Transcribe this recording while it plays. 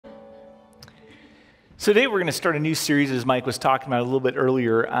So today we're going to start a new series, as Mike was talking about a little bit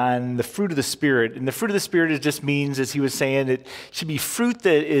earlier, on the fruit of the Spirit. And the fruit of the Spirit just means, as he was saying, it should be fruit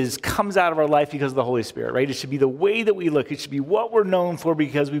that comes out of our life because of the Holy Spirit, right? It should be the way that we look. It should be what we're known for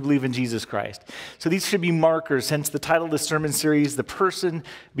because we believe in Jesus Christ. So these should be markers, hence the title of the sermon series,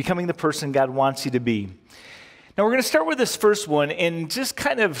 Becoming the Person God Wants You to Be. Now, we're going to start with this first one, and just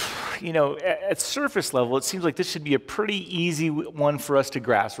kind of, at surface level, it seems like this should be a pretty easy one for us to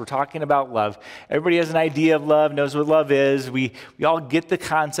grasp. We're talking about love. Everybody has an idea of love, knows what love is. We all get the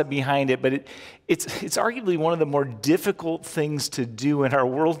concept behind it, but it's arguably one of the more difficult things to do in our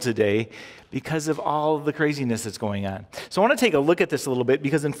world today because of all of the craziness that's going on. So I want to take a look at this a little bit,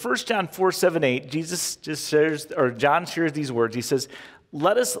 because in 1 John 4:7-8, John shares these words. He says,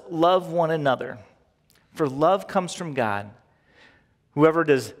 "Let us love one another. For love comes from God. Whoever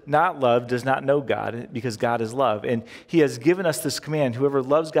does not love does not know God, because God is love. And he has given us this command: whoever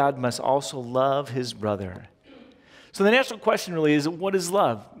loves God must also love his brother." So the natural question really is, what is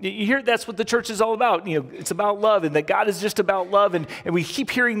love? You hear that's what the church is all about. It's about love, and that God is just about love. And we keep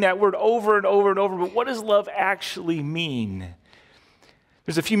hearing that word over and over and over. But what does love actually mean?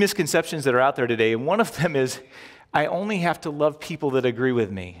 There's a few misconceptions that are out there today. And one of them is, I only have to love people that agree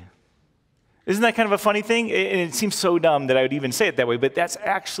with me. Isn't that kind of a funny thing? And it seems so dumb that I would even say it that way, but that's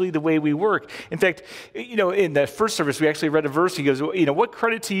actually the way we work. In fact, in the first service, we actually read a verse. He goes, what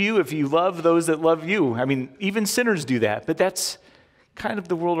credit to you if you love those that love you? I mean, even sinners do that, but that's kind of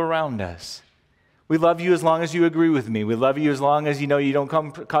the world around us. We love you as long as you agree with me. We love you as long as you don't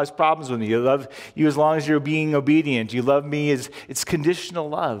cause problems with me. You love you as long as you're being obedient. You love me as it's conditional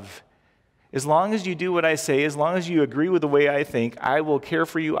love. As long as you do what I say, as long as you agree with the way I think, I will care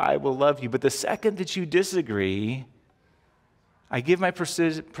for you, I will love you. But the second that you disagree, I give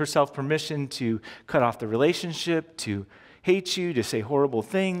myself permission to cut off the relationship, to hate you, to say horrible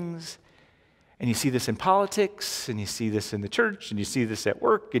things. And you see this in politics, and you see this in the church, and you see this at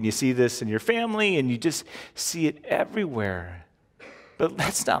work, and you see this in your family, and you just see it everywhere. But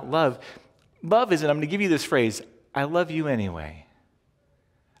that's not love. Love isn't, I'm going to give you this phrase, I love you anyway.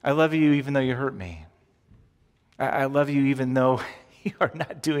 I love you even though you hurt me. I love you even though you are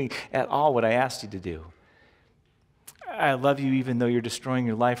not doing at all what I asked you to do. I love you even though you're destroying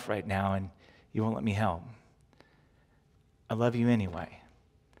your life right now and you won't let me help. I love you anyway.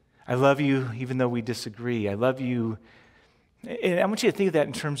 I love you even though we disagree. I love you. And I want you to think of that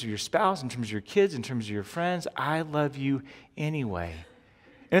in terms of your spouse, in terms of your kids, in terms of your friends. I love you anyway.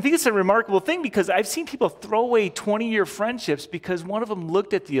 And I think it's a remarkable thing, because I've seen people throw away 20-year friendships because one of them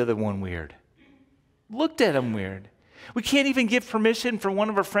looked at the other one weird. Looked at him weird. We can't even give permission for one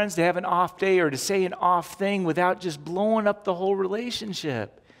of our friends to have an off day or to say an off thing without just blowing up the whole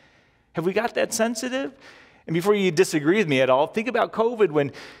relationship. Have we got that sensitive? And before you disagree with me at all, think about COVID,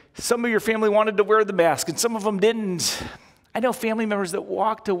 when some of your family wanted to wear the mask and some of them didn't. I know family members that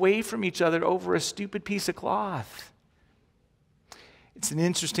walked away from each other over a stupid piece of cloth. It's an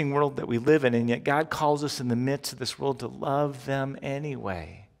interesting world that we live in, and yet God calls us in the midst of this world to love them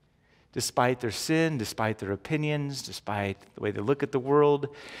anyway. Despite their sin, despite their opinions, despite the way they look at the world.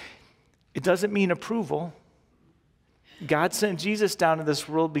 It doesn't mean approval. God sent Jesus down to this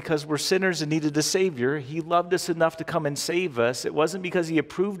world because we're sinners and needed a Savior. He loved us enough to come and save us. It wasn't because He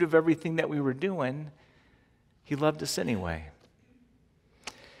approved of everything that we were doing. He loved us anyway.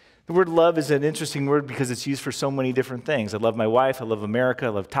 The word love is an interesting word because it's used for so many different things. I love my wife. I love America. I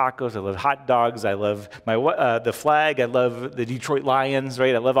love tacos. I love hot dogs. I love the flag. I love the Detroit Lions,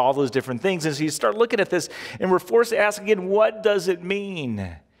 right? I love all those different things. And so you start looking at this, and we're forced to ask again, what does it mean?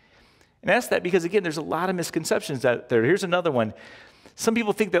 And ask that because, again, there's a lot of misconceptions out there. Here's another one. Some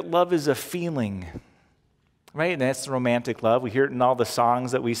people think that love is a feeling, right? And that's the romantic love. We hear it in all the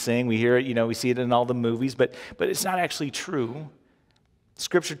songs that we sing. We hear it, we see it in all the movies, but it's not actually true.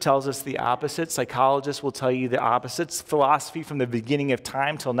 Scripture tells us the opposite. Psychologists will tell you the opposites. Philosophy from the beginning of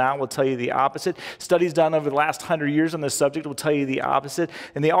time till now will tell you the opposite. Studies done over the last 100 years on this subject will tell you the opposite.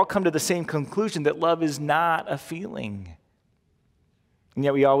 And they all come to the same conclusion, that love is not a feeling. And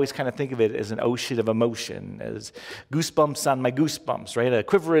yet we always kind of think of it as an ocean of emotion, as goosebumps on my goosebumps, right? A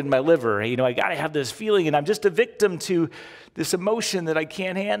quiver in my liver. I got to have this feeling, and I'm just a victim to this emotion that I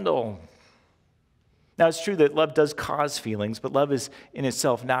can't handle. Now, it's true that love does cause feelings, but love is in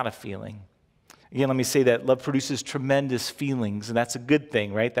itself not a feeling. Again, let me say that love produces tremendous feelings, and that's a good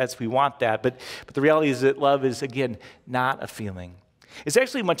thing, right? We want that. But the reality is that love is, again, not a feeling. It's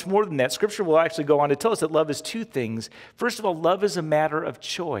actually much more than that. Scripture will actually go on to tell us that love is two things. First of all, love is a matter of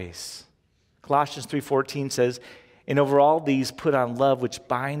choice. Colossians 3:14 says, And over all these, put on love, which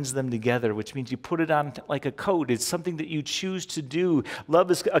binds them together, which means you put it on like a coat. It's something that you choose to do. Love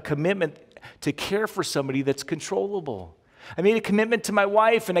is a commitment to care for somebody that's controllable. I made a commitment to my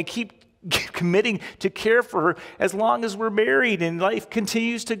wife, and I keep committing to care for her as long as we're married and life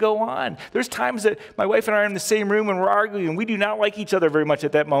continues to go on. There's times that my wife and I are in the same room and we're arguing, and we do not like each other very much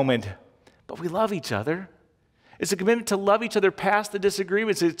at that moment, but we love each other. It's a commitment to love each other past the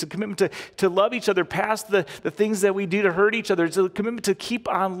disagreements. It's a commitment to love each other past the things that we do to hurt each other. It's a commitment to keep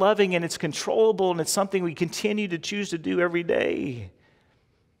on loving, and it's controllable, and it's something we continue to choose to do every day.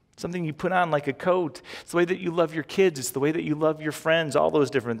 Something you put on like a coat. It's the way that you love your kids. It's the way that you love your friends, all those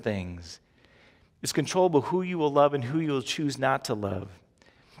different things. It's controllable who you will love and who you will choose not to love.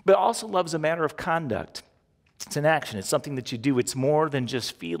 But also love is a matter of conduct. It's an action. It's something that you do. It's more than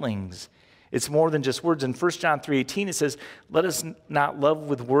just feelings. It's more than just words. In 1 John 3:18, it says, let us not love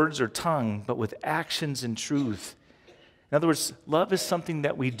with words or tongue, but with actions and truth. In other words, love is something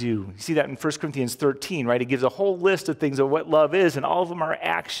that we do. You see that in 1 Corinthians 13, right? It gives a whole list of things of what love is, and all of them are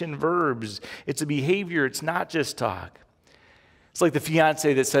action verbs. It's a behavior. It's not just talk. It's like the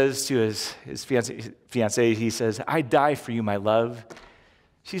fiancé that says to his fiancée, he says, I die for you, my love.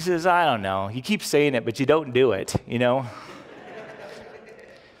 She says, I don't know. You keep saying it, but you don't do it, you know?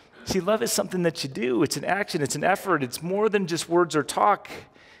 See, love is something that you do. It's an action. It's an effort. It's more than just words or talk.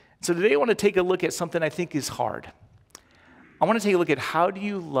 So today I want to take a look at something I think is hard. I want to take a look at how do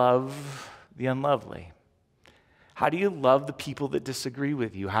you love the unlovely? How do you love the people that disagree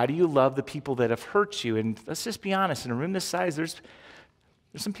with you? How do you love the people that have hurt you? And let's just be honest, in a room this size, there's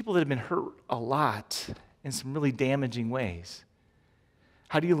some people that have been hurt a lot in some really damaging ways.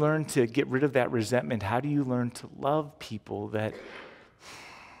 How do you learn to get rid of that resentment? How do you learn to love people that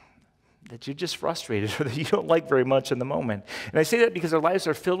you're just frustrated or that you don't like very much in the moment? And I say that because our lives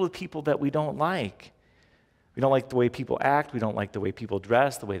are filled with people that we don't like. We don't like the way people act. We don't like the way people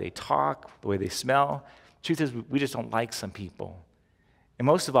dress, the way they talk, the way they smell. Truth is, we just don't like some people. And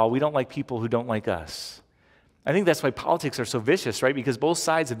most of all, we don't like people who don't like us. I think that's why politics are so vicious, right? Because both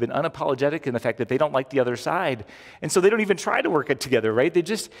sides have been unapologetic in the fact that they don't like the other side. And so they don't even try to work it together, right? They're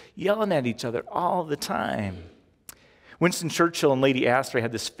just yelling at each other all the time. Winston Churchill and Lady Astor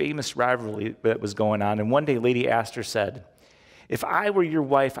had this famous rivalry that was going on. And one day, Lady Astor said, if I were your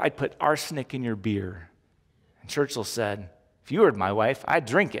wife, I'd put arsenic in your beer. And Churchill said, if you were my wife, I'd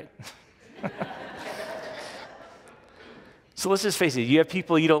drink it. So let's just face it. You have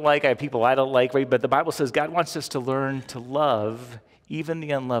people you don't like, I have people I don't like, right? But the Bible says God wants us to learn to love even the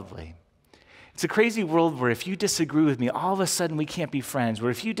unlovely. It's a crazy world where if you disagree with me, all of a sudden we can't be friends.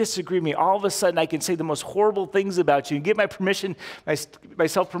 Where if you disagree with me, all of a sudden I can say the most horrible things about you and give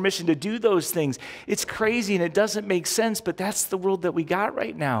myself permission to do those things. It's crazy and it doesn't make sense, but that's the world that we got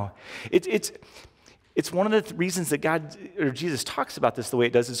right now. It's one of the reasons that God or Jesus talks about this the way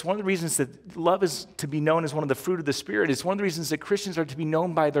it does. It's one of the reasons that love is to be known as one of the fruit of the Spirit. It's one of the reasons that Christians are to be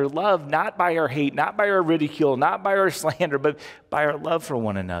known by their love, not by our hate, not by our ridicule, not by our slander, but by our love for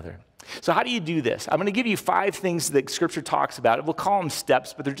one another. So how do you do this? I'm going to give you 5 things that Scripture talks about. We'll call them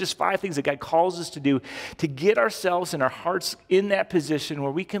steps, but they're just 5 things that God calls us to do to get ourselves and our hearts in that position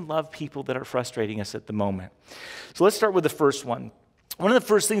where we can love people that are frustrating us at the moment. So let's start with the first one. One of the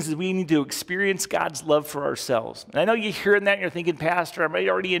first things is we need to experience God's love for ourselves. And I know you're hearing that and you're thinking, Pastor, I'm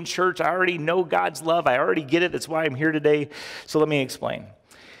already in church. I already know God's love. I already get it. That's why I'm here today. So let me explain.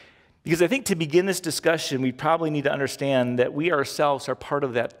 Because I think to begin this discussion, we probably need to understand that we ourselves are part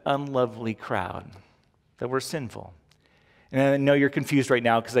of that unlovely crowd, that we're sinful. And I know you're confused right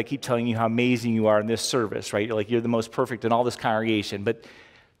now because I keep telling you how amazing you are in this service, right? You're the most perfect in all this congregation. But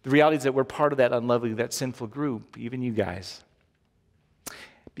the reality is that we're part of that unlovely, that sinful group, even you guys.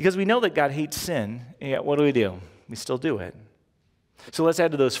 Because we know that God hates sin, and yet what do? We still do it. So let's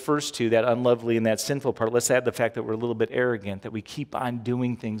add to those first 2, that unlovely and that sinful part, let's add the fact that we're a little bit arrogant, that we keep on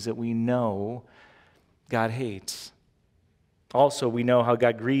doing things that we know God hates. Also, we know how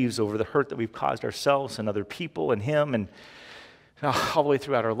God grieves over the hurt that we've caused ourselves and other people and Him, and all the way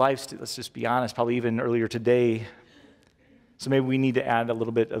throughout our lives. Let's just be honest, probably even earlier today. So maybe we need to add a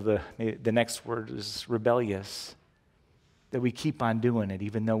little bit of the next word is rebellious. That we keep on doing it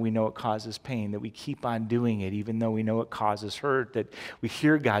even though we know it causes pain, that we keep on doing it even though we know it causes hurt, that we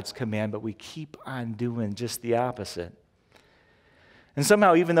hear God's command, but we keep on doing just the opposite. And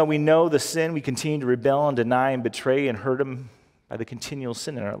somehow, even though we know the sin, we continue to rebel and deny and betray and hurt Him by the continual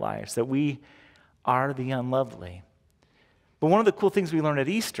sin in our lives, that we are the unlovely. But one of the cool things we learn at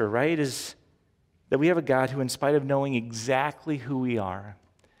Easter, right, is that we have a God who, in spite of knowing exactly who we are,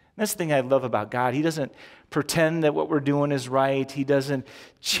 That's the thing I love about God. He doesn't pretend that what we're doing is right. He doesn't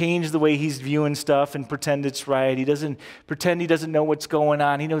change the way he's viewing stuff and pretend it's right. He doesn't pretend he doesn't know what's going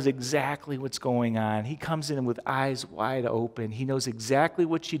on. He knows exactly what's going on. He comes in with eyes wide open. He knows exactly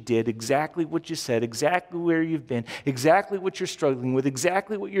what you did, exactly what you said, exactly where you've been, exactly what you're struggling with,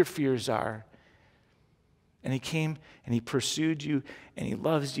 exactly what your fears are. And he came and he pursued you and he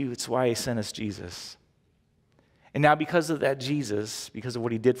loves you. It's why he sent us Jesus. And now because of that Jesus, because of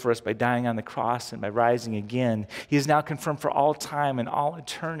what he did for us by dying on the cross and by rising again, he is now confirmed for all time and all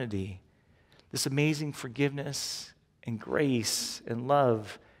eternity this amazing forgiveness and grace and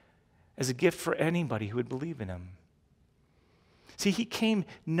love as a gift for anybody who would believe in him. See, he came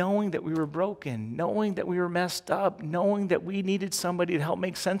knowing that we were broken, knowing that we were messed up, knowing that we needed somebody to help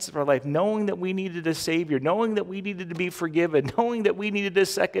make sense of our life, knowing that we needed a Savior, knowing that we needed to be forgiven, knowing that we needed a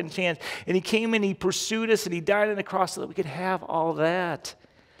second chance. And he came and he pursued us and he died on the cross so that we could have all that.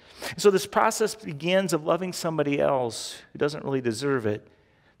 So this process begins of loving somebody else who doesn't really deserve it.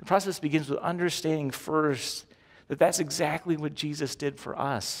 The process begins with understanding first that that's exactly what Jesus did for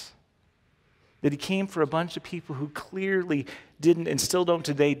us. That he came for a bunch of people who clearly didn't and still don't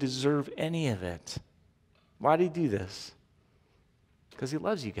today deserve any of it. Why did he do this? Because he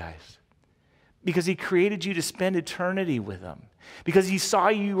loves you guys. Because he created you to spend eternity with him. Because he saw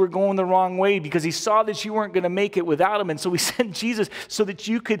you were going the wrong way. Because he saw that you weren't going to make it without him. And so he sent Jesus so that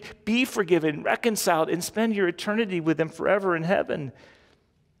you could be forgiven, reconciled, and spend your eternity with him forever in heaven.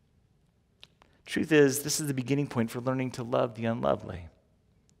 Truth is, this is the beginning point for learning to love the unlovely.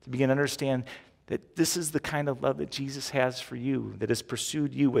 To begin to understand that this is the kind of love that Jesus has for you, that has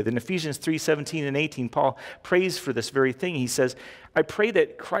pursued you with. In Ephesians 3:17 and 18, Paul prays for this very thing. He says, I pray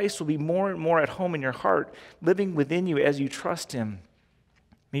that Christ will be more and more at home in your heart, living within you as you trust him.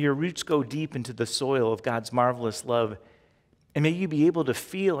 May your roots go deep into the soil of God's marvelous love, and may you be able to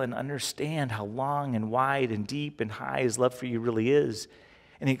feel and understand how long and wide and deep and high his love for you really is,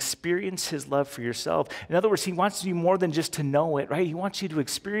 and experience his love for yourself. In other words, he wants you more than just to know it, right? He wants you to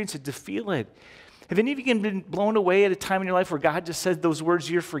experience it, to feel it. Have any of you been blown away at a time in your life where God just said those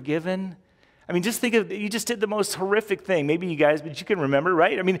words, you're forgiven? I mean, just think of, you just did the most horrific thing. Maybe you guys, but you can remember,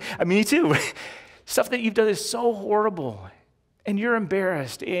 right? I mean, me too. Stuff that you've done is so horrible. And you're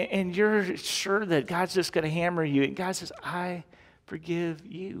embarrassed. And you're sure that God's just going to hammer you. And God says, I forgive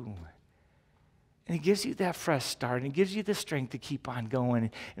you. And he gives you that fresh start, and he gives you the strength to keep on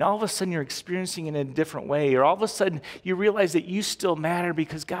going. And all of a sudden, you're experiencing it in a different way. Or all of a sudden, you realize that you still matter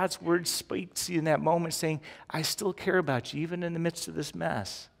because God's word speaks to you in that moment saying, I still care about you, even in the midst of this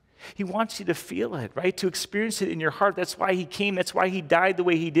mess. He wants you to feel it, right? To experience it in your heart. That's why he came. That's why he died the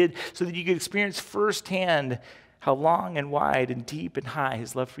way he did, so that you could experience firsthand how long and wide and deep and high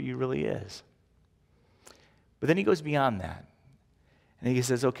his love for you really is. But then he goes beyond that. And he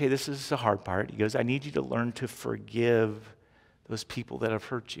says, okay, this is the hard part. He goes, I need you to learn to forgive those people that have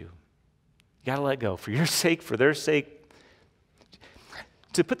hurt you. You got to let go for your sake, for their sake.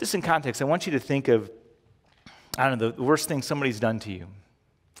 To put this in context, I want you to think of, I don't know, the worst thing somebody's done to you.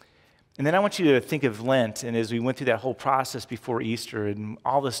 And then I want you to think of Lent, and as we went through that whole process before Easter and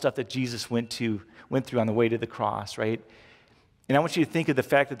all the stuff that Jesus went through on the way to the cross, right? And I want you to think of the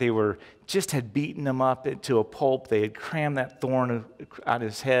fact that they had beaten him up into a pulp. They had crammed that thorn on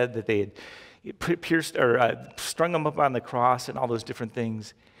his head, that they had pierced or strung him up on the cross and all those different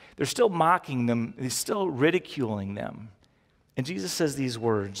things. They're still mocking them. They're still ridiculing them. And Jesus says these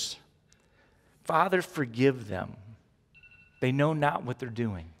words, Father, forgive them. They know not what they're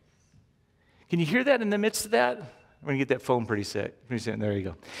doing. Can you hear that in the midst of that? I'm going to get that phone pretty soon. There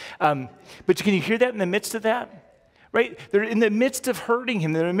you go. But can you hear that in the midst of that? Right? They're in the midst of hurting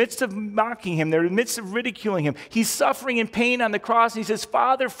him. They're in the midst of mocking him. They're in the midst of ridiculing him. He's suffering in pain on the cross. And he says,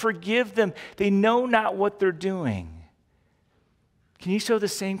 Father, forgive them. They know not what they're doing. Can you show the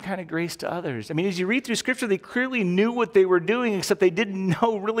same kind of grace to others? I mean, as you read through Scripture, they clearly knew what they were doing, except they didn't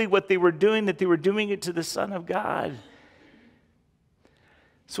know really what they were doing, that they were doing it to the Son of God.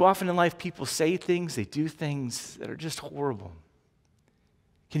 So often in life, people say things, they do things that are just horrible.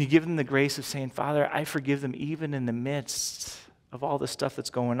 Can you give them the grace of saying, Father, I forgive them even in the midst of all the stuff that's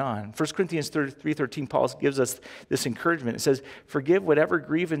going on? 1 Corinthians 3:13, Paul gives us this encouragement. It says, forgive whatever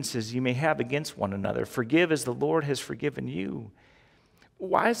grievances you may have against one another. Forgive as the Lord has forgiven you.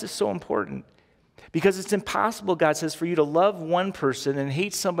 Why is this so important? Because it's impossible, God says, for you to love one person and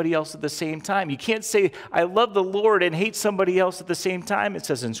hate somebody else at the same time. You can't say, I love the Lord and hate somebody else at the same time, it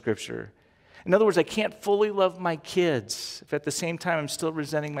says in Scripture. In other words, I can't fully love my kids if at the same time I'm still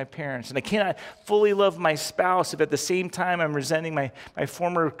resenting my parents. And I cannot fully love my spouse if at the same time I'm resenting my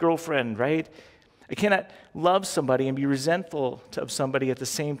former girlfriend, right? I cannot love somebody and be resentful of somebody at the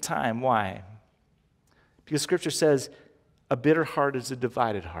same time. Why? Because Scripture says a bitter heart is a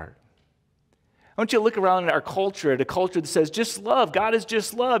divided heart. I want you to look around at our culture, at a culture that says, just love. God is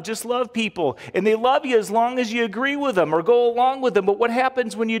just love people. And they love you as long as you agree with them or go along with them. But what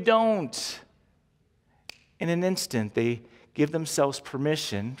happens when you don't? In an instant, they give themselves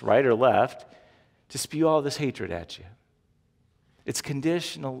permission, right or left, to spew all this hatred at you. It's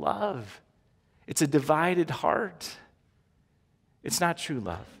conditional love. It's a divided heart. It's not true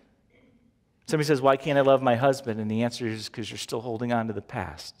love. Somebody says, why can't I love my husband? And the answer is because you're still holding on to the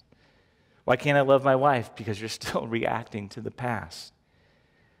past. Why can't I love my wife? Because you're still reacting to the past.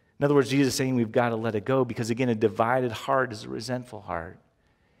 In other words, Jesus is saying we've got to let it go because, again, a divided heart is a resentful heart.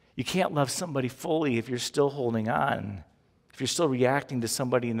 You can't love somebody fully if you're still holding on, if you're still reacting to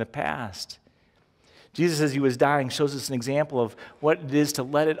somebody in the past. Jesus, as he was dying, shows us an example of what it is to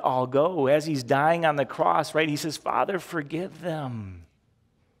let it all go. As he's dying on the cross, right, he says, Father, forgive them,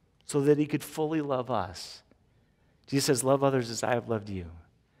 so that he could fully love us. Jesus says, love others as I have loved you.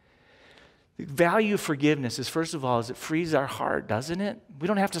 The value of forgiveness is, first of all, is it frees our heart, doesn't it? We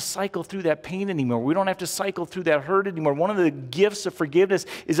don't have to cycle through that pain anymore. We don't have to cycle through that hurt anymore. One of the gifts of forgiveness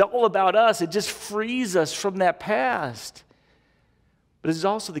is all about us. It just frees us from that past. But it's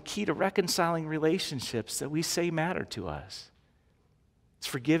also the key to reconciling relationships that we say matter to us. It's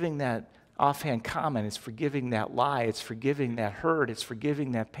forgiving that offhand comment. It's forgiving that lie. It's forgiving that hurt. It's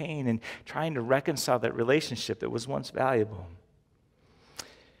forgiving that pain and trying to reconcile that relationship that was once valuable.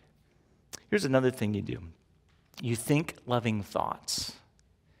 Here's another thing you do. You think loving thoughts.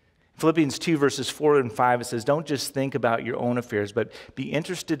 Philippians 2, verses 4 and 5, it says, don't just think about your own affairs, but be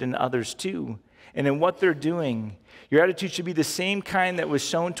interested in others too, and in what they're doing. Your attitude should be the same kind that was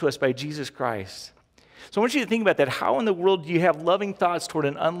shown to us by Jesus Christ. So I want you to think about that. How in the world do you have loving thoughts toward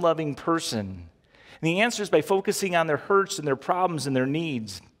an unloving person? And the answer is by focusing on their hurts and their problems and their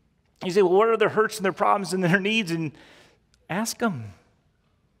needs. You say, well, what are their hurts and their problems and their needs? And ask them.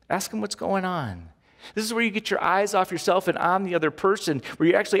 Ask them what's going on. This is where you get your eyes off yourself and on the other person, where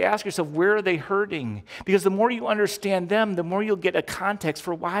you actually ask yourself, where are they hurting? Because the more you understand them, the more you'll get a context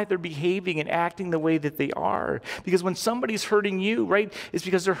for why they're behaving and acting the way that they are. Because when somebody's hurting you, right, it's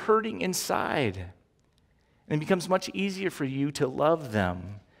because they're hurting inside. And it becomes much easier for you to love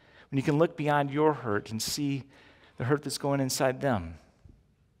them when you can look beyond your hurt and see the hurt that's going inside them.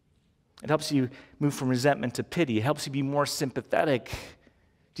 It helps you move from resentment to pity. It helps you be more sympathetic.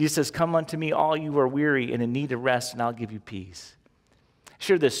 Jesus says, come unto me, all you are weary and in need of rest, and I'll give you peace. I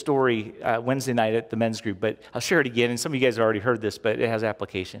shared this story Wednesday night at the men's group, but I'll share it again, and some of you guys have already heard this, but it has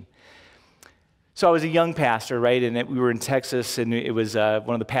application. So I was a young pastor, right, and we were in Texas, and it was one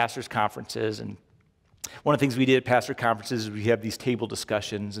of the pastors' conferences, and one of the things we did at pastor conferences is we have these table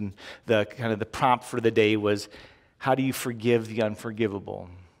discussions, and the prompt for the day was, how do you forgive the unforgivable?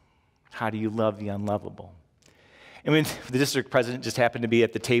 How do you love the unlovable? And when the district president just happened to be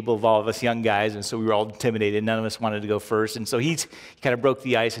at the table of all of us young guys, and so we were all intimidated. None of us wanted to go first. And so he kind of broke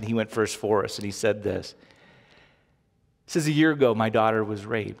the ice, and he went first for us. And he said this. He says, a year ago, my daughter was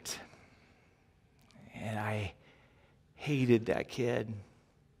raped. And I hated that kid.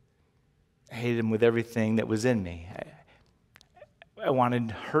 I hated him with everything that was in me. I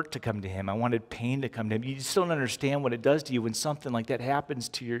wanted hurt to come to him. I wanted pain to come to him. You just don't understand what it does to you when something like that happens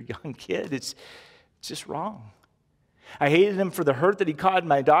to your young kid. It's just wrong. I hated him for the hurt that he caused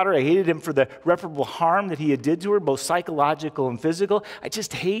my daughter. I hated him for the irreparable harm that he had did to her, both psychological and physical. I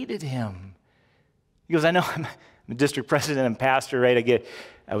just hated him. He goes, I know I'm a district president and pastor, right?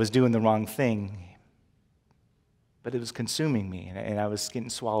 I was doing the wrong thing. But it was consuming me, and I was getting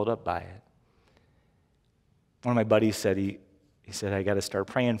swallowed up by it. One of my buddies said, he said, I got to start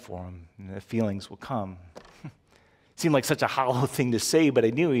praying for him, and the feelings will come. It seemed like such a hollow thing to say, but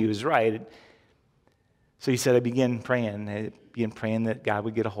I knew he was right. So he said, I began praying that God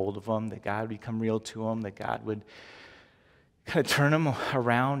would get a hold of him, that God would become real to him, that God would kind of turn him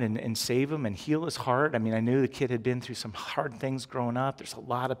around and save him and heal his heart. I mean, I knew the kid had been through some hard things growing up. There's a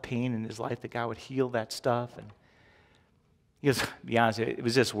lot of pain in his life, that God would heal that stuff. And he goes, to be honest, it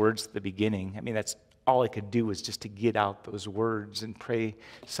was just words at the beginning. I mean, that's all I could do was just to get out those words and pray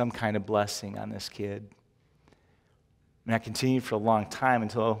some kind of blessing on this kid. And I continued for a long time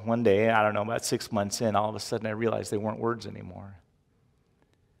until one day, I don't know, about 6 months in, all of a sudden I realized they weren't words anymore.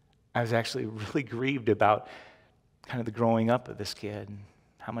 I was actually really grieved about kind of the growing up of this kid,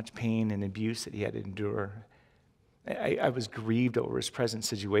 how much pain and abuse that he had to endure. I was grieved over his present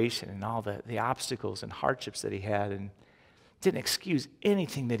situation and all the obstacles and hardships that he had, and didn't excuse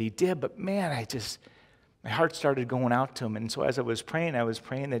anything that he did, but man, My heart started going out to him. And so as I was praying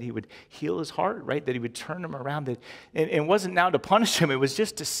that he would heal his heart, right? That he would turn him around. And it wasn't now to punish him. It was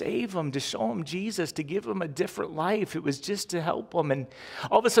just to save him, to show him Jesus, to give him a different life. It was just to help him. And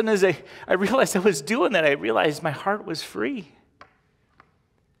all of a sudden, as I realized I was doing that, I realized my heart was free.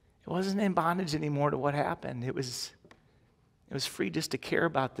 It wasn't in bondage anymore to what happened. It was free just to care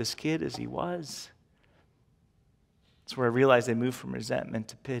about this kid as he was. That's where I realized I moved from resentment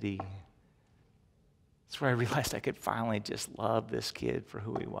to pity. That's where I realized I could finally just love this kid for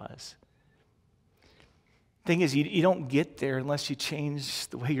who he was. Thing is, you don't get there unless you change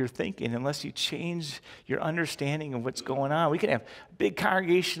the way you're thinking, unless you change your understanding of what's going on. We can have a big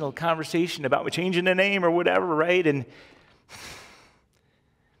congregational conversation about changing the name or whatever, right?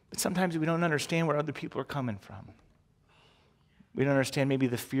 But sometimes we don't understand where other people are coming from. We don't understand maybe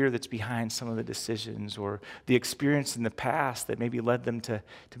the fear that's behind some of the decisions or the experience in the past that maybe led them to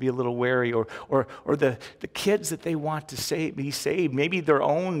be a little wary or the kids that they want to be saved, maybe their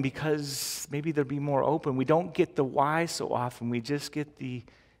own because maybe they'll be more open. We don't get the why so often. We just get the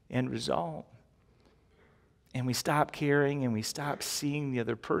end result. And we stop caring and we stop seeing the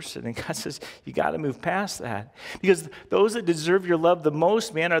other person. And God says, you got to move past that. Because those that deserve your love the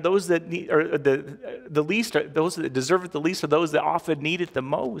most, man, are those that need, or the least, are those that deserve it the least, are those that often need it the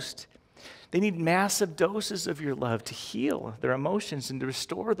most. They need massive doses of your love to heal their emotions and to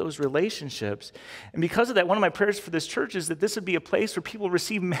restore those relationships. And because of that, one of my prayers for this church is that this would be a place where people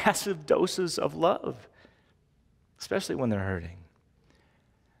receive massive doses of love, especially when they're hurting.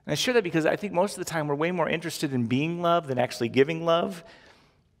 And I share that because I think most of the time we're way more interested in being loved than actually giving love.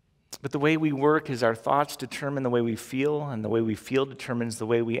 But the way we work is our thoughts determine the way we feel, and the way we feel determines the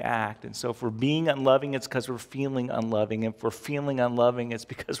way we act. And so if we're being unloving, it's because we're feeling unloving. If we're feeling unloving, it's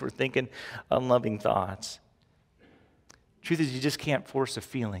because we're thinking unloving thoughts. Truth is, you just can't force a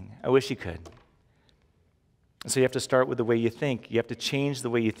feeling. I wish you could. And so you have to start with the way you think. You have to change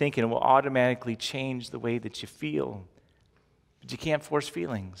the way you think, and it will automatically change the way that you feel. But you can't force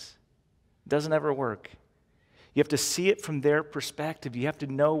feelings. It doesn't ever work. You have to see it from their perspective. You have to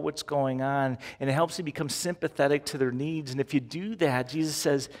know what's going on, and it helps you become sympathetic to their needs. And if you do that, Jesus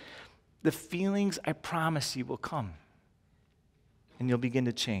says, the feelings I promise you will come, and you'll begin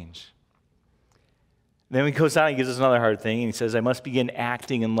to change. Then he goes on, he gives us another hard thing, and he says, I must begin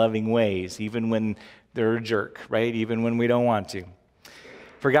acting in loving ways, even when they're a jerk, right? Even when we don't want to.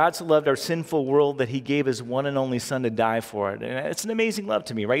 For God so loved our sinful world that he gave his one and only son to die for it. And it's an amazing love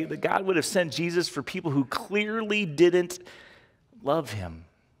to me, right? That God would have sent Jesus for people who clearly didn't love him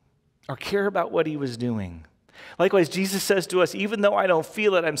or care about what he was doing. Likewise, Jesus says to us, even though I don't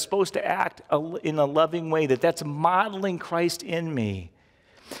feel it, I'm supposed to act in a loving way, that's modeling Christ in me.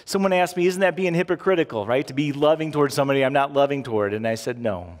 Someone asked me, isn't that being hypocritical, right? To be loving towards somebody I'm not loving toward. And I said,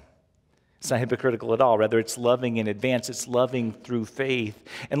 no. It's not hypocritical at all. Rather, it's loving in advance. It's loving through faith.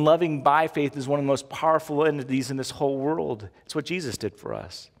 And loving by faith is one of the most powerful entities in this whole world. It's what Jesus did for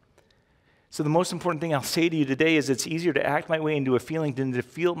us. So the most important thing I'll say to you today is it's easier to act my way into a feeling than to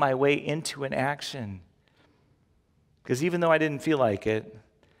feel my way into an action. Because even though I didn't feel like it,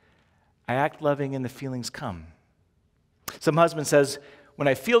 I act loving and the feelings come. Some husband says, when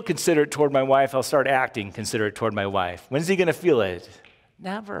I feel considerate toward my wife, I'll start acting considerate toward my wife. When's he going to feel it?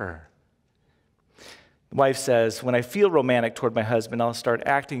 Never. The wife says, when I feel romantic toward my husband, I'll start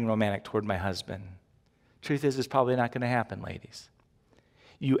acting romantic toward my husband. Truth is, it's probably not going to happen, ladies.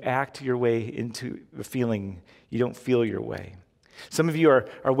 You act your way into a feeling. You don't feel your way. Some of you are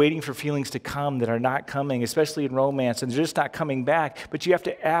waiting for feelings to come that are not coming, especially in romance, and they're just not coming back. But you have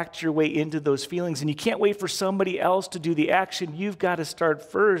to act your way into those feelings, and you can't wait for somebody else to do the action. You've got to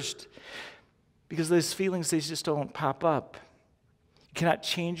start first because those feelings, they just don't pop up. You cannot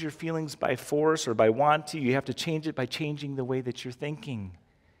change your feelings by force or by want to. You have to change it by changing the way that you're thinking.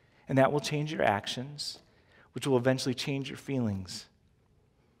 And that will change your actions, which will eventually change your feelings.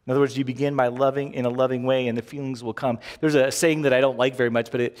 In other words, you begin by loving in a loving way, and the feelings will come. There's a saying that I don't like very much,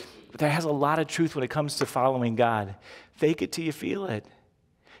 but that has a lot of truth when it comes to following God. Fake it till you feel it.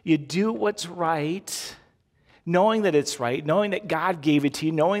 You do what's right, knowing that it's right, knowing that God gave it to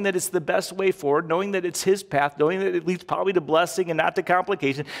you, knowing that it's the best way forward, knowing that it's his path, knowing that it leads probably to blessing and not to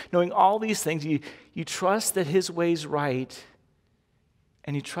complication, knowing all these things, you trust that his way's right,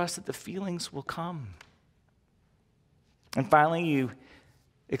 and you trust that the feelings will come. And finally, you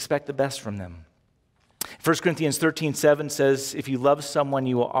expect the best from them. 1 Corinthians 13:7 says, if you love someone,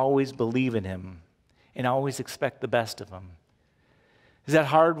 you will always believe in him and always expect the best of him. Is that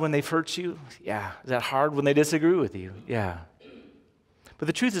hard when they've hurt you? Yeah. Is that hard when they disagree with you? Yeah. But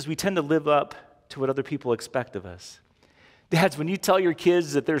the truth is we tend to live up to what other people expect of us. Dads, when you tell your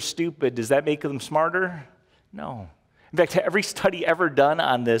kids that they're stupid, does that make them smarter? No. In fact, every study ever done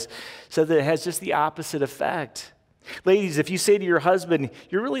on this said that it has just the opposite effect. Ladies, if you say to your husband,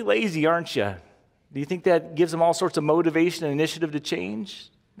 you're really lazy, aren't you? Do you think that gives them all sorts of motivation and initiative to change?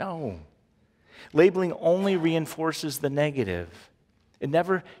 No. Labeling only reinforces the negative. It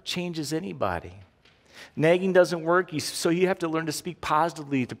never changes anybody. Nagging doesn't work, so you have to learn to speak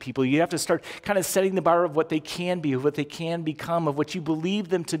positively to people. You have to start kind of setting the bar of what they can be, of what they can become, of what you believe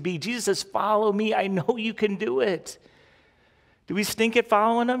them to be. Jesus says, follow me. I know you can do it. Do we stink at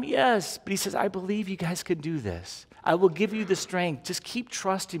following him? Yes. But he says, I believe you guys can do this. I will give you the strength. Just keep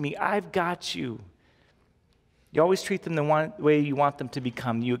trusting me. I've got you. You always treat them the way you want them to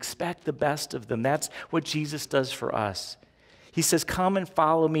become. You expect the best of them. That's what Jesus does for us. He says, come and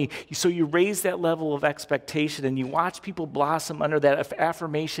follow me. So you raise that level of expectation and you watch people blossom under that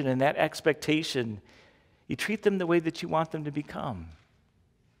affirmation and that expectation. You treat them the way that you want them to become.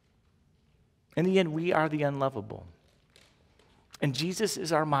 In the end, we are the unlovable. And Jesus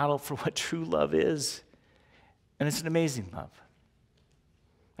is our model for what true love is. And it's an amazing love.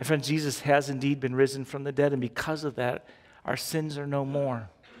 My friends, Jesus has indeed been risen from the dead, and because of that, our sins are no more.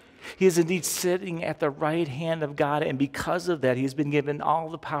 He is indeed sitting at the right hand of God, and because of that, he has been given all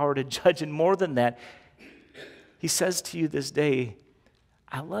the power to judge. And more than that, he says to you this day,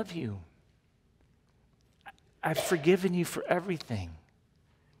 I love you. I've forgiven you for everything.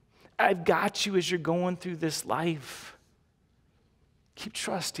 I've got you as you're going through this life. Keep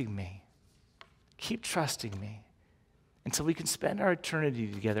trusting me. Keep trusting me until we can spend our eternity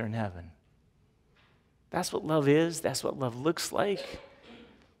together in heaven. That's what love is. That's what love looks like.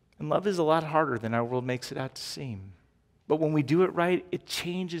 And love is a lot harder than our world makes it out to seem. But when we do it right, it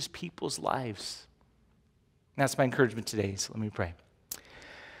changes people's lives. And that's my encouragement today, so let me pray.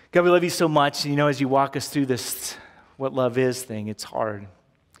 God, we love you so much. And as you walk us through this, what love is thing, it's hard.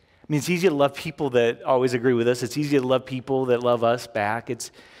 I mean, it's easy to love people that always agree with us. It's easy to love people that love us back.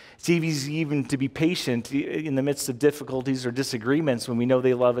 It's easy even to be patient in the midst of difficulties or disagreements when we know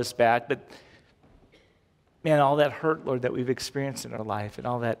they love us back. But man, all that hurt, Lord, that we've experienced in our life and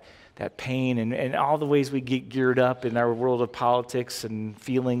all that pain and all the ways we get geared up in our world of politics and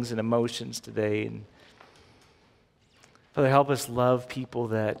feelings and emotions today. And Father, help us love people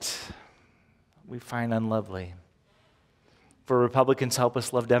that we find unlovely. For Republicans, help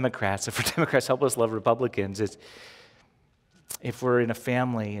us love Democrats. And for Democrats, help us love Republicans. If we're in a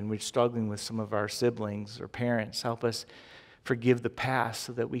family and we're struggling with some of our siblings or parents, help us forgive the past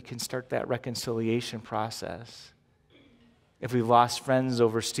so that we can start that reconciliation process. If we've lost friends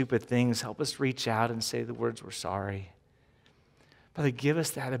over stupid things, help us reach out and say the words, we're sorry. Father, give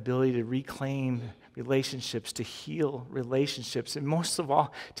us that ability to reclaim relationships, to heal relationships, and most of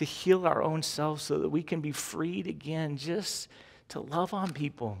all, to heal our own selves so that we can be freed again just to love on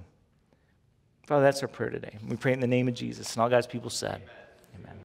people. Father, that's our prayer today. We pray in the name of Jesus, and all God's people said.